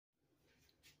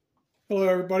Hello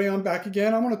everybody, I'm back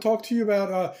again. I'm going to talk to you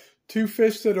about two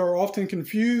fish that are often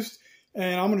confused,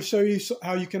 and I'm going to show you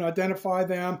how you can identify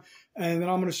them, and then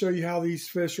I'm going to show you how these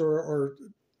fish are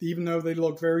even though they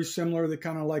look very similar, they're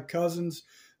kind of like cousins.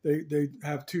 They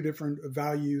have two different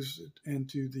values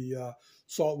into the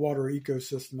saltwater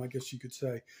ecosystem, I guess you could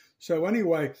say. So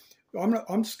anyway,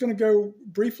 I'm just going to go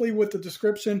briefly with the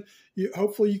description.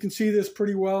 Hopefully you can see this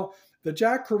pretty well. The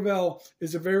Jack Crevalle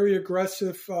is a very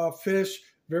aggressive fish.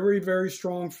 Very, very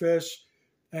strong fish.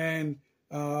 And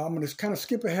I'm going to kind of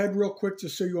skip ahead real quick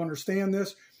just so you understand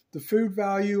this. The food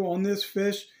value on this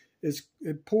fish is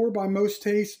poor by most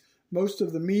tastes. Most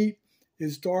of the meat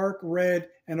is dark red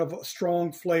and of a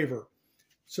strong flavor.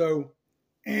 So,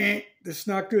 it's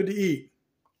not good to eat.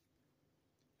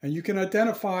 And you can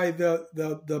identify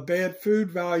the bad food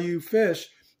value fish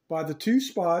by the two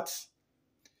spots.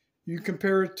 You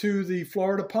compare it to the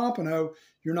Florida Pompano,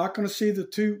 you're not going to see the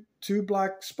two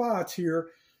black spots here,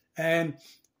 and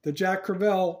the Jack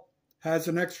Crevalle has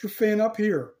an extra fin up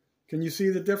here. Can you see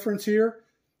the difference here?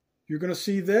 You're going to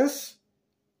see this.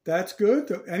 That's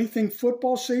good. Anything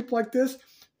football shaped like this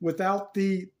without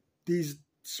these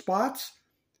spots,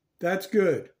 that's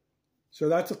good. So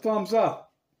that's a thumbs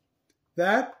up.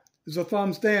 That is a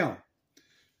thumbs down.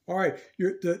 All right,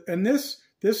 and this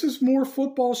is more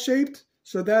football shaped,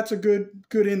 so that's a good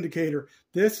indicator.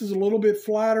 This is a little bit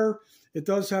flatter. It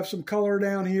does have some color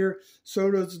down here.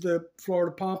 So does the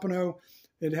Florida Pompano.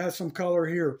 It has some color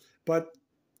here. But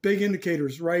big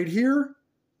indicators right here,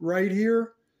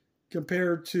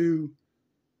 compared to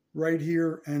right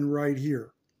here and right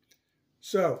here.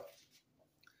 So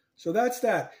that's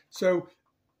that. So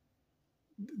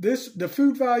the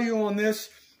food value on this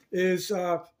is,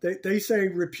 they say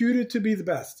reputed to be the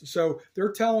best. So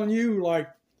they're telling you, like,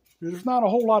 there's not a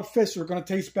whole lot of fish that are going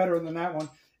to taste better than that one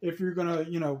if you're going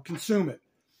to, consume it.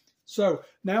 So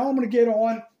now I'm going to get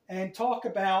on and talk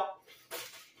about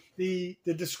the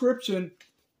description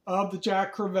of the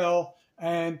Jack Crevalle.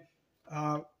 And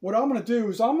what I'm going to do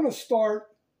is I'm going to start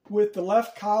with the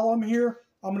left column here.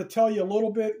 I'm going to tell you a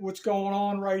little bit what's going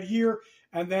on right here.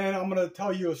 And then I'm going to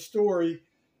tell you a story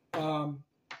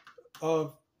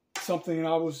of something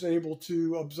I was able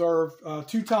to observe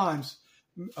 2 times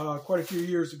quite a few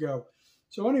years ago.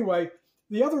 So anyway,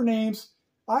 the other names,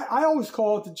 I always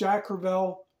call it the Jack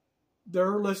Crevalle.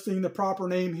 They're listing the proper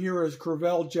name here as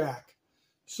Crevalle Jack.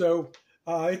 So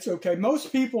it's okay.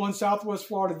 Most people in Southwest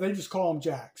Florida, they just call them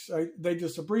Jacks. They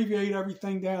just abbreviate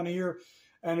everything down here,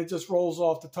 and it just rolls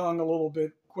off the tongue a little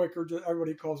bit quicker.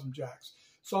 Everybody calls them Jacks.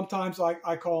 Sometimes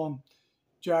I call them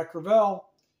Jack Crevalle,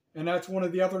 and that's one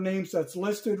of the other names that's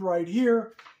listed right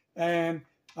here. And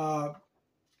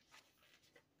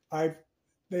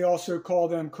they also call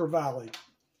them Crevalle.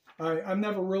 I've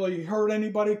never really heard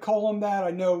anybody call them that. I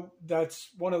know that's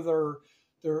one of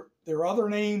their other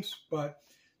names. But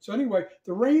so anyway,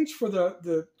 the range for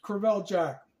the Crevalle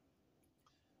Jack,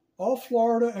 all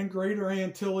Florida and Greater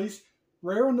Antilles,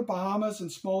 rare in the Bahamas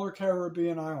and smaller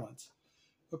Caribbean islands.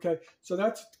 Okay, so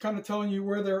that's kind of telling you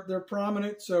where they're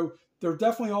prominent. So they're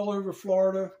definitely all over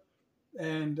Florida.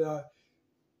 And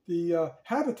the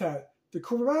habitat, the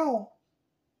Crevalle,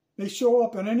 they show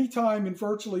up at any time in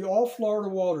virtually all Florida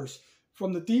waters,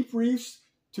 from the deep reefs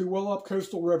to well-up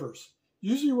coastal rivers.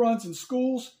 Usually runs in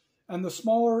schools, and the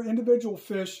smaller individual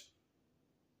fish,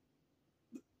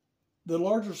 the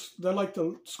larger, they like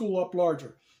to school up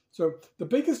larger. So the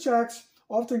biggest jacks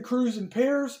often cruise in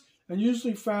pairs and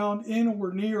usually found in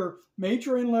or near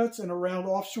major inlets and around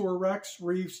offshore wrecks,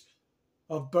 reefs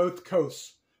of both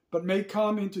coasts, but may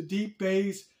come into deep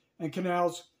bays and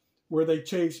canals where they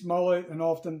chase mullet and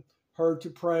often herd the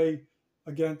prey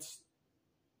against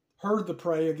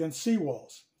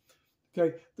seawalls.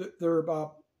 Okay, they're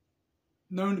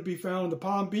known to be found in the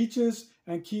Palm Beaches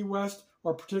and Key West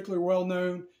are particularly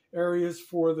well-known areas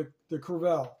for the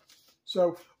Crevalle.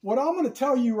 So what I'm going to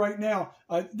tell you right now,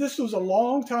 this was a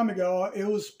long time ago. It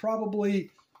was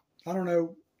probably,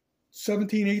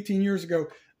 17, 18 years ago.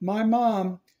 My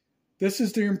mom, this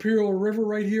is the Imperial River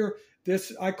right here.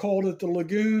 I called it the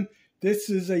lagoon.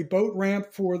 This is a boat ramp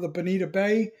for the Bonita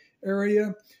Bay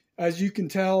area. As you can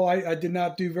tell, I did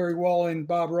not do very well in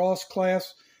Bob Ross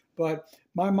class, but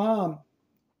my mom,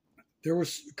 there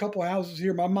was a couple houses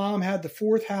here. My mom had the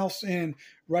 4th house in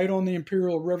right on the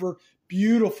Imperial River.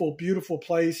 Beautiful, beautiful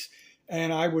place.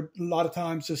 And I would a lot of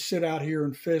times just sit out here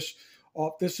and fish.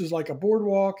 This is like a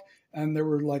boardwalk, and there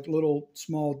were like little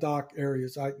small dock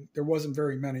areas. There wasn't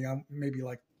very many, maybe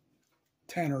like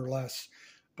 10 or less.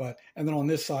 And then on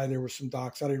this side, there were some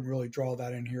docks. I didn't really draw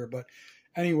that in here. But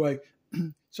anyway,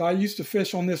 so I used to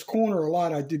fish on this corner a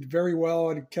lot. I did very well.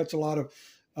 I'd catch a lot of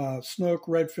snook,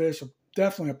 redfish,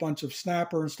 definitely a bunch of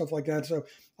snapper and stuff like that. So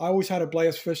I always had a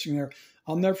blast fishing there.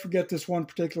 I'll never forget this one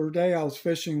particular day. I was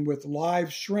fishing with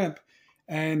live shrimp,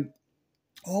 and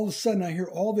all of a sudden I hear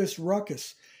all this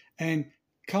ruckus, and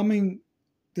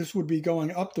this would be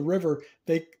going up the river.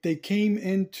 They came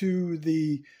into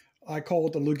I call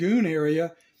it the lagoon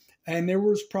area, and there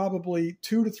was probably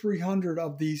 200 to 300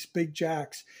 of these big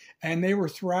jacks, and they were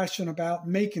thrashing about,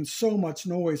 making so much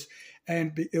noise.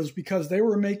 And it was because they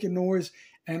were making noise,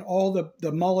 and all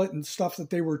the mullet and stuff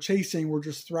that they were chasing were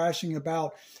just thrashing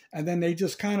about. And then they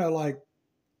just kind of like,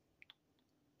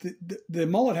 the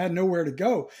mullet had nowhere to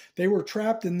go. They were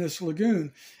trapped in this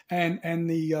lagoon, and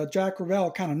the Jack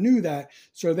Crevalle kind of knew that.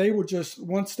 So they would just,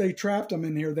 once they trapped them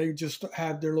in here, they just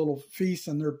had their little feast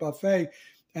and their buffet,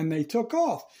 and they took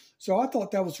off. So I thought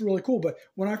that was really cool. But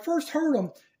when I first heard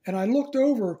them and I looked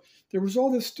over, there was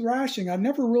all this thrashing. I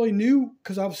never really knew,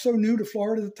 because I was so new to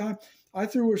Florida at the time. I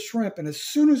threw a shrimp, and as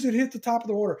soon as it hit the top of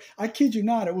the water, I kid you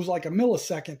not, it was like a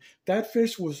millisecond. That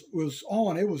fish was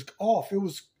on. It was off.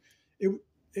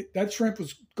 That shrimp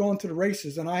was going to the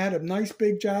races, and I had a nice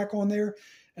big jack on there.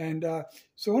 And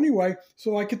so anyway,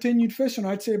 so I continued fishing.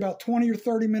 I'd say about 20 or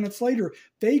 30 minutes later,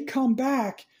 they come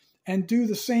back and do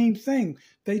the same thing.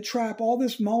 They trap all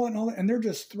this mullet and all that, and they're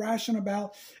just thrashing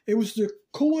about. It was the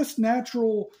coolest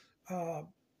natural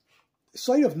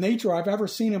sight of nature I've ever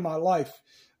seen in my life.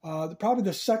 Probably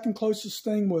the second closest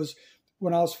thing was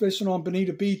when I was fishing on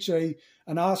Bonita Beach. An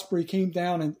osprey came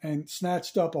down and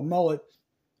snatched up a mullet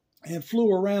and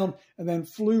flew around, and then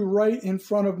flew right in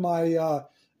front of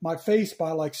my face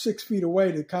by like 6 feet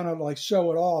away to kind of like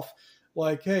show it off,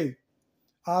 like, hey,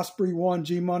 Osprey 1,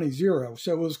 G Money 0.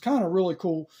 So it was kind of really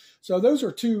cool. So those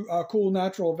are two cool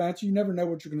natural events. You never know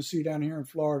what you're going to see down here in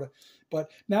Florida.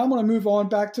 But now I'm going to move on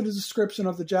back to the description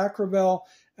of the Jack Crevalle,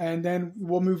 and then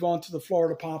we'll move on to the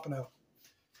Florida Pompano.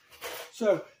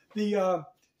 So the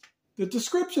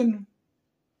description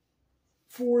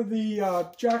for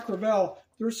the Jack Crevalle,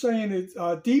 they're saying it's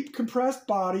a deep compressed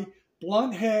body,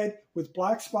 blunt head with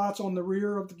black spots on the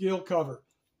rear of the gill cover.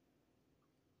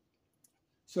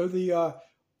 So the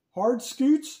hard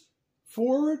scoots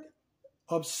forward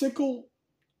of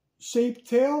sickle-shaped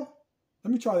tail.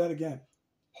 Let me try that again.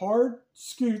 Hard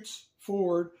scoots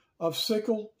forward of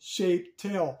sickle-shaped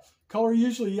tail. Color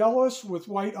usually yellowish with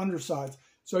white undersides.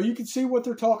 So you can see what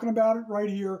they're talking about right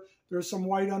here. There's some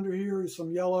white under here, there's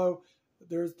some yellow,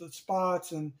 there's the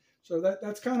spots, and so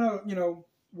that's kind of,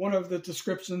 one of the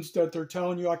descriptions that they're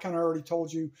telling you. I kind of already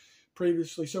told you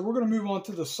previously. So we're going to move on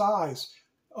to the size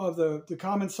of the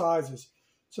common sizes.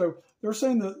 So they're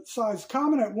saying the size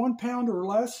common at 1 pound or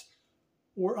less,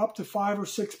 or up to 5 or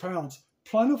 6 pounds.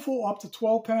 Plentiful up to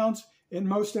 12 pounds in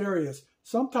most areas.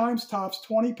 Sometimes tops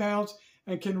 20 pounds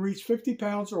and can reach 50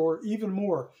 pounds or even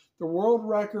more. The world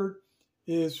record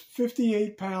is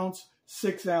 58 pounds,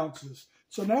 6 ounces.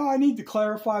 So now I need to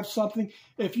clarify something.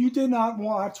 If you did not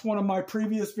watch one of my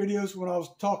previous videos when I was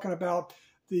talking about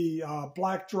the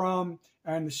black drum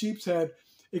and the sheep's head,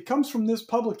 it comes from this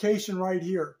publication right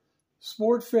here,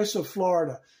 Sport Fish of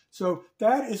Florida. So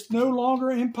that is no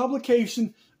longer in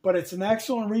publication, but it's an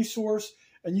excellent resource,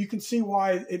 and you can see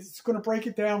why. It's going to break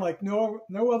it down like no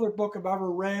other book I've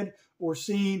ever read or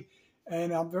seen.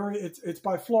 And it's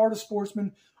by Florida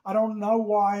Sportsman. I don't know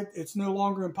why it's no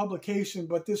longer in publication,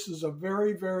 but this is a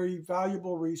very, very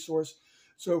valuable resource.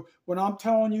 So when I'm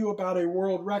telling you about a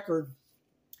world record,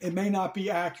 it may not be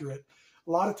accurate.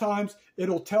 A lot of times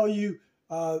it'll tell you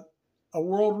a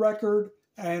world record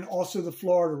and also the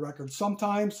Florida record.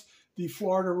 Sometimes the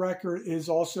Florida record is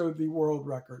also the world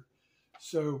record.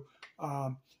 So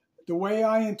the way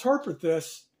I interpret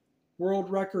this,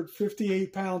 world record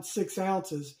 58 pounds, 6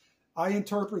 ounces, I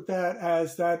interpret that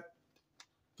as that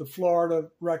the Florida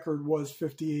record was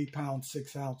 58 pounds,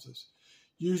 6 ounces.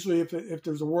 Usually if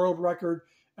there's a world record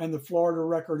and the Florida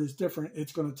record is different,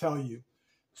 it's going to tell you.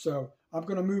 So I'm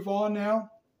going to move on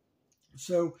now.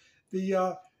 So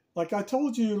like I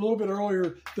told you a little bit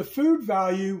earlier, the food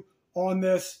value on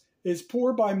this is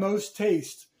poor by most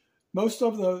taste. Most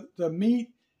of the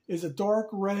meat is a dark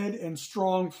red and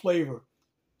strong flavor.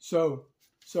 So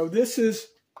this is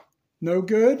no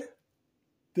good.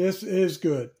 This is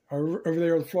good. Over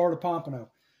there, the Florida Pompano.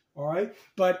 All right.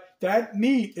 But that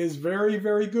meat is very,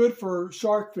 very good for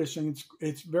shark fishing.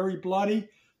 It's very bloody.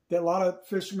 That a lot of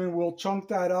fishermen will chunk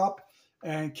that up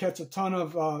and catch a ton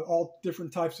of all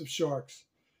different types of sharks.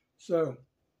 So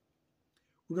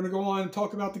we're going to go on and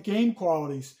talk about the game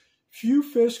qualities. Few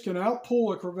fish can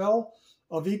outpull a Crevalle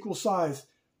of equal size.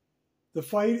 The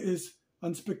fight is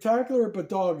unspectacular but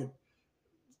dogged.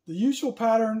 The usual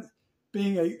pattern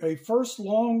being a first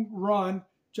long run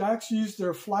jacks use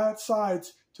their flat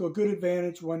sides to a good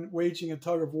advantage when waging a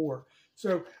tug of war.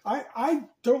 So I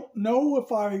don't know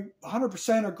if I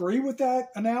 100% agree with that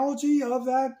analogy of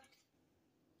that,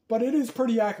 but it is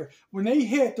pretty accurate. When they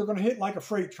hit, they're going to hit like a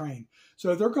freight train.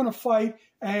 So they're going to fight,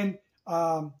 and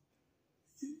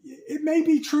it may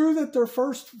be true that their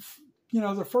first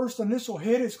initial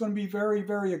hit is going to be very,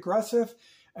 very aggressive,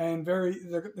 and they're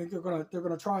going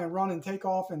to try and run and take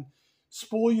off and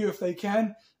spool you if they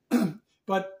can.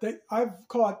 But I've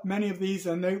caught many of these,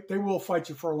 and they will fight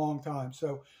you for a long time.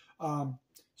 So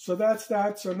that's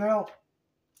that. So now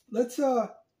let's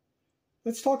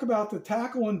talk about the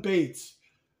tackle and baits.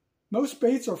 Most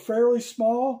baits are fairly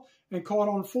small and caught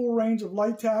on full range of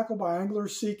light tackle by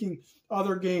anglers seeking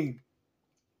other game.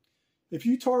 If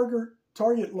you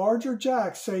target larger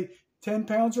jacks, say 10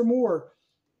 pounds or more,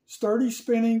 sturdy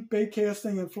spinning, bait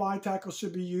casting, and fly tackle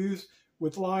should be used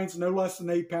with lines no less than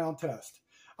 8-pound test.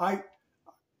 I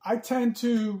tend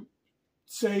to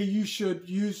say you should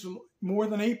use more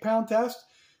than 8-pound test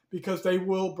because they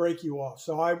will break you off.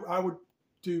 So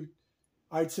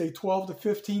I'd say 12 to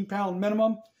 15 pound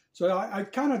minimum. So I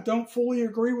kind of don't fully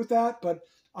agree with that, but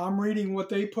I'm reading what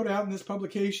they put out in this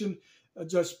publication.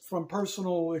 Just from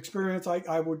personal experience,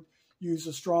 I would use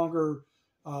a stronger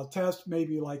test,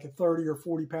 maybe like a 30 or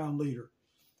 40 pound leader.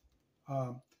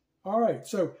 All right,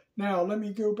 so now let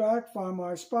me go back, find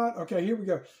my spot. Okay, here we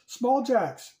go. Small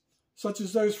jacks, such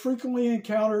as those frequently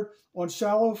encountered on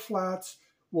shallow flats,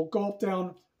 will gulp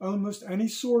down almost any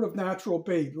sort of natural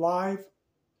bait, live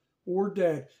or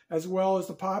dead, as well as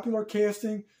the popular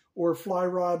casting or fly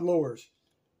rod lures.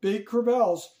 Big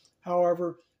Crevelles,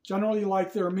 however, generally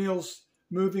like their meals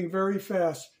moving very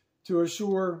fast. To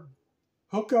assure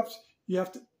hookups, you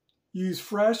have to use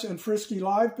fresh and frisky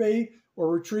live bait or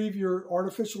retrieve your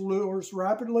artificial lures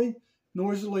rapidly,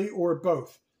 noisily, or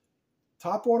both.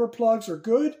 Topwater plugs are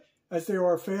good, as they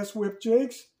are fast whip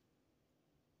jigs.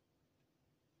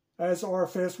 Fly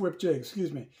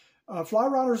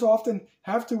rodders often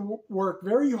have to work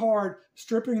very hard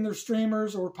stripping their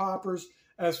streamers or poppers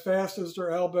as fast as their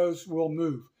elbows will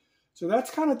move. So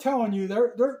that's kind of telling you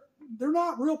they're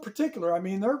not real particular. I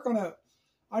mean,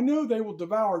 I know they will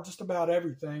devour just about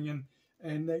everything,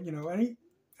 and they,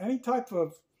 any type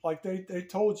of, like they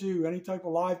told you, any type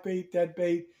of live bait, dead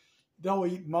bait, they'll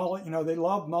eat mullet. They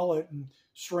love mullet and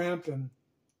shrimp and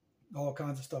all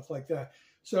kinds of stuff like that.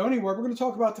 So anyway, we're going to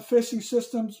talk about the fishing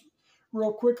systems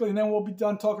real quickly, and then we'll be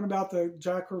done talking about the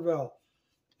Jack Crevalle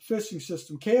fishing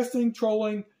system: casting,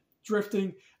 trolling,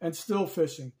 drifting, and still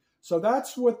fishing. So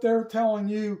that's what they're telling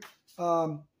you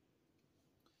about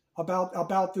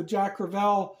the Jack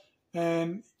Crevalle,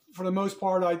 and for the most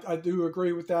part, I do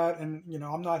agree with that. And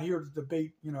I'm not here to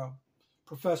debate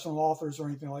professional authors or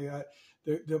anything like that.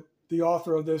 The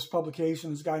author of this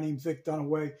publication is a guy named Vic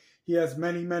Dunaway. He has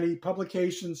many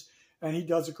publications, and he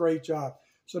does a great job.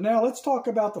 So now let's talk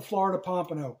about the Florida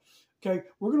Pompano. Okay,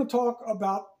 we're going to talk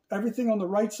about everything on the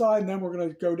right side, and then we're going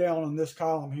to go down on this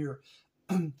column here.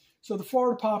 So the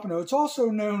Florida Pompano, it's also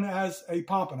known as a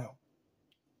pompano.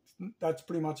 That's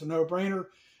pretty much a no-brainer.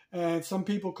 And some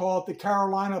people call it the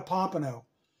Carolina Pompano.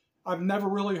 I've never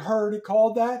really heard it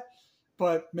called that,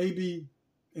 but maybe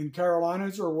in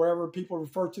Carolinas or wherever people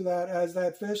refer to that as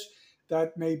that fish,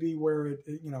 that may be where it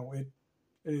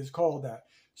is called that.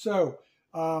 So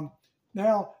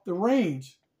now the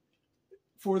range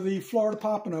for the Florida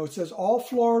Pompano, it says all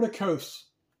Florida coasts.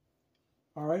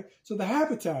 All right. So the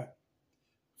habitat: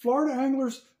 Florida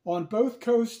anglers on both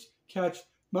coasts catch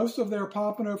most of their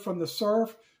pompano from the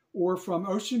surf or from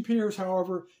ocean piers.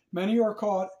 However, many are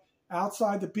caught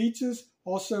outside the beaches,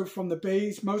 also from the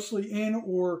bays, mostly in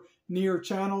or near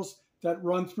channels that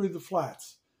run through the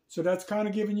flats. So that's kind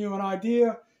of giving you an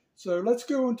idea. So let's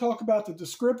go and talk about the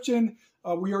description.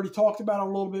 We already talked about it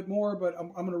a little bit more, but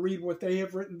I'm going to read what they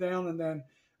have written down, and then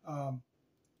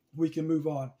we can move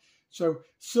on. So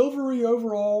silvery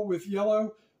overall with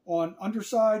yellow on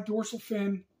underside, dorsal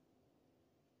fin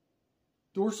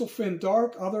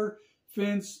dark, other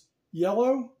fins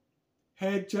yellow,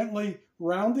 head gently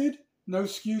rounded, no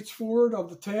scutes forward of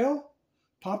the tail.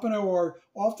 Pompano are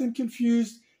often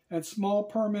confused with small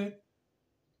permit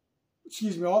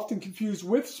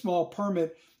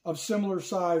of similar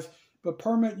size, but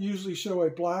permit usually show a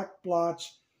black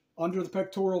blotch under the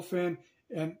pectoral fin,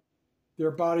 and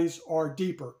their bodies are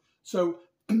deeper. So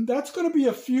that's going to be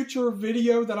a future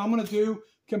video that I'm going to do,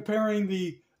 comparing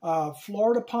the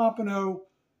Florida Pompano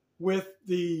with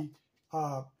the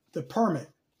permit.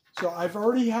 So I've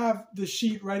already have the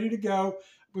sheet ready to go.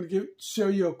 I'm going to show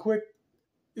you a quick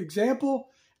example,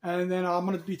 and then I'm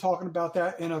going to be talking about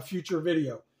that in a future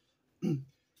video.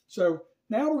 So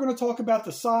now we're going to talk about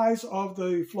the size of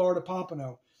the Florida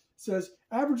Pompano. It says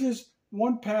averages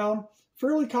 1 pound,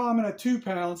 fairly common at 2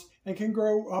 pounds, and can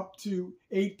grow up to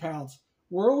 8 pounds.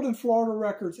 World and Florida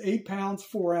records 8 pounds,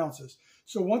 4 ounces.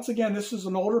 So once again, this is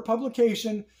an older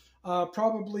publication,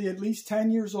 probably at least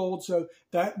 10 years old, so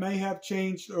that may have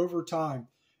changed over time.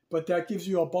 But that gives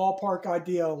you a ballpark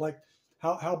idea like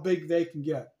how big they can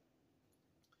get.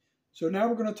 So now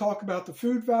we're going to talk about the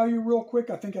food value real quick.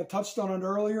 I think I touched on it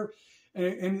earlier,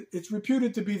 and it's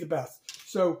reputed to be the best.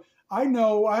 So I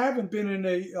know I haven't been in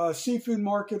a seafood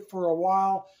market for a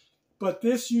while, but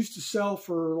this used to sell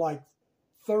for like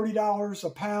 $30 a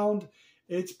pound.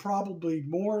 It's probably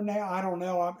more now. I don't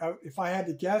know. If I had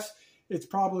to guess, it's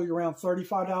probably around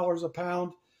 $35 a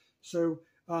pound. So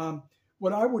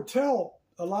what I would tell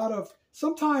a lot of,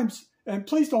 sometimes, and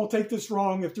please don't take this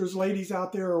wrong if there's ladies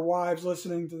out there or wives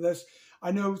listening to this.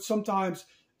 I know sometimes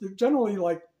they're generally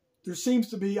like, there seems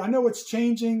to be, I know it's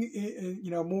changing,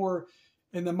 more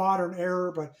in the modern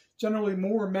era, but generally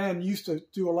more men used to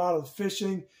do a lot of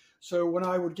fishing. So when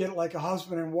I would get like a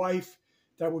husband and wife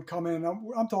that would come in,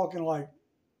 I'm talking like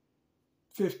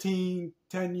 10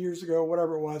 years ago,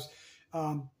 whatever it was.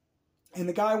 And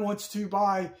the guy wants to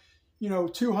buy,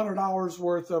 $200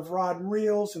 worth of rod and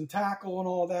reels and tackle and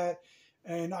all that.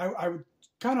 And I would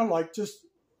kind of like to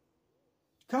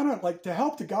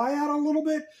help the guy out a little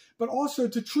bit, but also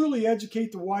to truly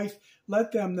educate the wife,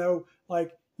 let them know,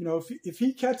 like, if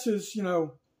he catches, 3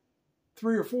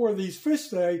 or 4 of these fish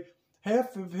today,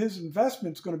 half of his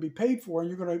investment's going to be paid for, and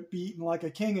you're going to be eating like a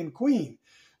king and queen.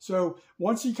 So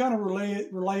once you kind of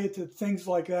relate it to things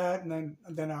like that, and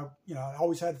then I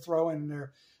always had to throw in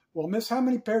there, well, miss, how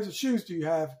many pairs of shoes do you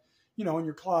have, in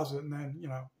your closet? And then,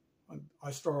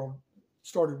 I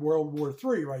started World War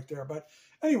III right there. But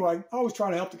anyway, I always try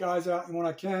to help the guys out when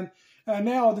I can. And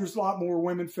now there's a lot more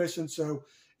women fishing, so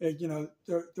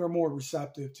they're more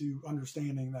receptive to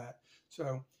understanding that.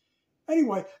 So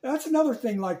anyway, that's another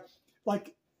thing. Like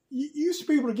you used to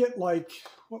be able to get like,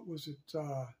 what was it,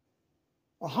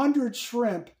 100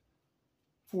 shrimp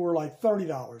for like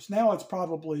 $30. Now it's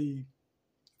probably,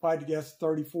 if I had to guess,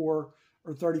 $34 or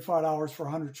 $35 for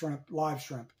 100 shrimp, live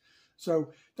shrimp.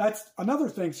 So that's another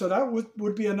thing. So that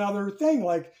would be another thing.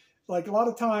 Like a lot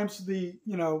of times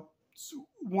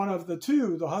one of the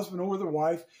two, the husband or the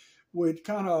wife, would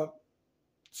kind of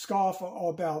scoff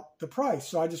about the price.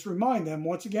 So I just remind them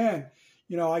once again,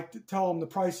 I tell them the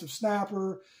price of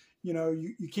snapper,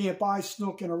 you can't buy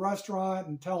snook in a restaurant,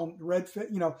 and tell them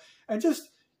redfish, and just,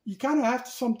 you kind of have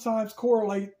to sometimes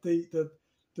correlate the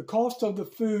cost of the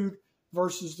food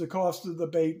versus the cost of the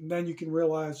bait. And then you can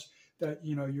realize that,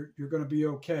 you're going to be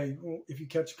okay if you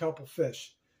catch a couple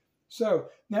fish. So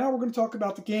now we're going to talk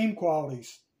about the game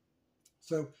qualities.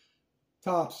 So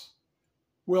tops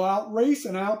will outrace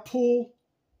and outpull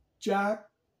Jack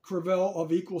Crevalle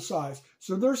of equal size.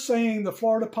 So they're saying the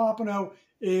Florida Pompano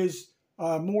is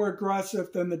more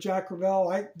aggressive than the Jack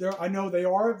Crevalle. I know they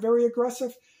are very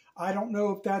aggressive. I don't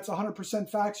know if that's 100%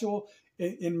 factual.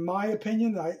 In my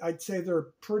opinion, I'd say they're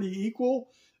pretty equal,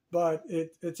 but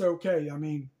it's okay. I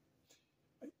mean,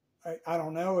 I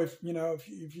don't know if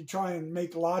you try and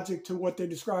make logic to what they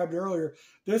described earlier.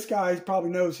 This guy probably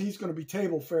knows he's going to be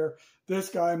table fare. This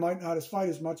guy might not fight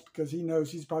as much because he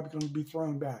knows he's probably going to be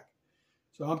thrown back.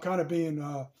 So I'm kind of being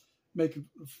making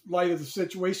light of the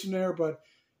situation there. But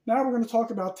now we're going to talk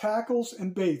about tackles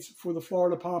and baits for the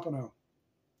Florida Pompano.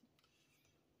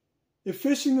 If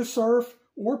fishing the surf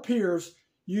or piers,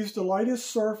 use the lightest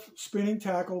surf spinning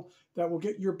tackle that will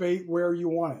get your bait where you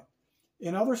want it.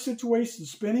 In other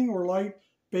situations, spinning or light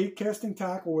bait casting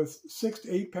tackle with 6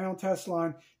 to 8 pound test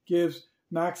line gives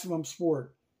maximum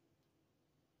sport.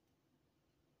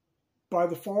 By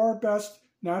far the best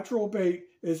natural bait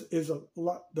is the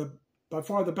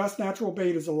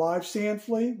live sand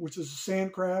flea, which is a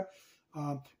sand crab.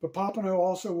 But Pompano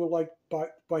also will like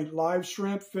bite live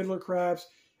shrimp, fiddler crabs,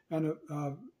 and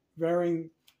varying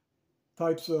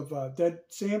types of dead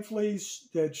sand fleas,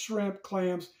 dead shrimp,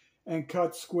 clams, and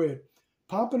cut squid.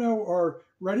 Pompano are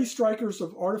ready strikers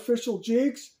of artificial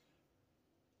jigs,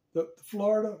 the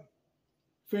Florida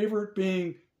favorite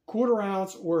being 1/4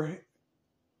 ounce or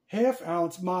 1/2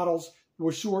 ounce models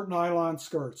with short nylon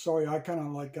skirts. Sorry, I kind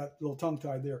of got a little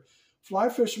tongue-tied there. Fly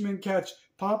fishermen catch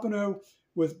Pompano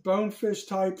with bonefish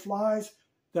type flies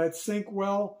that sink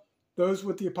well, those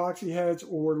with the epoxy heads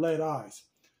or lead eyes.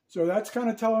 So that's kind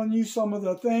of telling you some of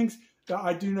the things that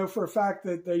I do know for a fact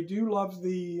that they do love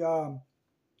the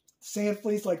sand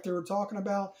fleas like they were talking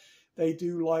about. They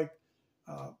do like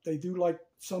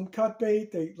some cut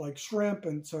bait. They like shrimp,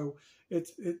 and so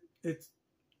it's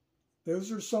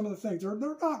those are some of the things. They're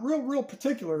not real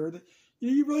particular.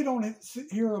 You really don't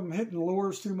hear them hitting the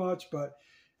lures too much, but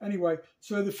anyway,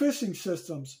 so the fishing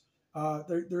systems,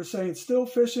 they're saying still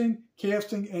fishing,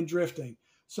 casting, and drifting.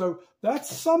 So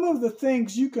that's some of the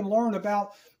things you can learn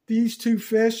about these two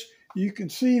fish. You can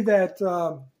see that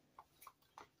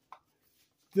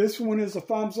this one is a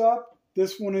thumbs up,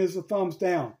 this one is a thumbs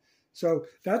down. So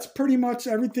that's pretty much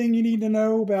everything you need to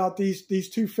know about these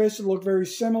two fish that look very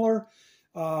similar.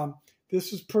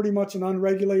 This is pretty much an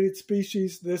unregulated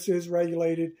species. This is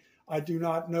regulated. I do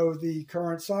not know the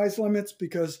current size limits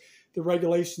because the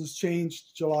regulations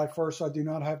changed July 1st. I do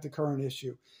not have the current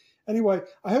issue. Anyway,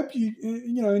 I hope you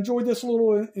enjoyed this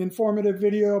little informative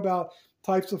video about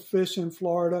types of fish in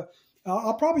Florida.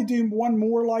 I'll probably do one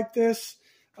more like this,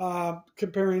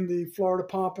 comparing the Florida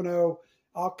Pompano.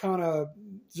 I'll kind of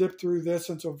zip through this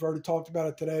since I've already talked about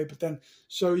it today, but then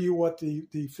show you what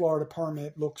the Florida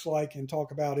permit looks like and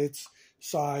talk about its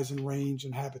size and range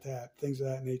and habitat, things of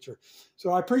that nature.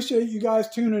 So I appreciate you guys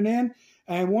tuning in.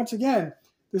 And once again,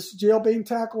 this is Jailbait and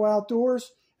Tackle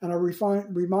Outdoors, and I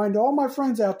remind all my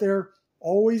friends out there,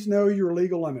 always know your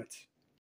legal limits.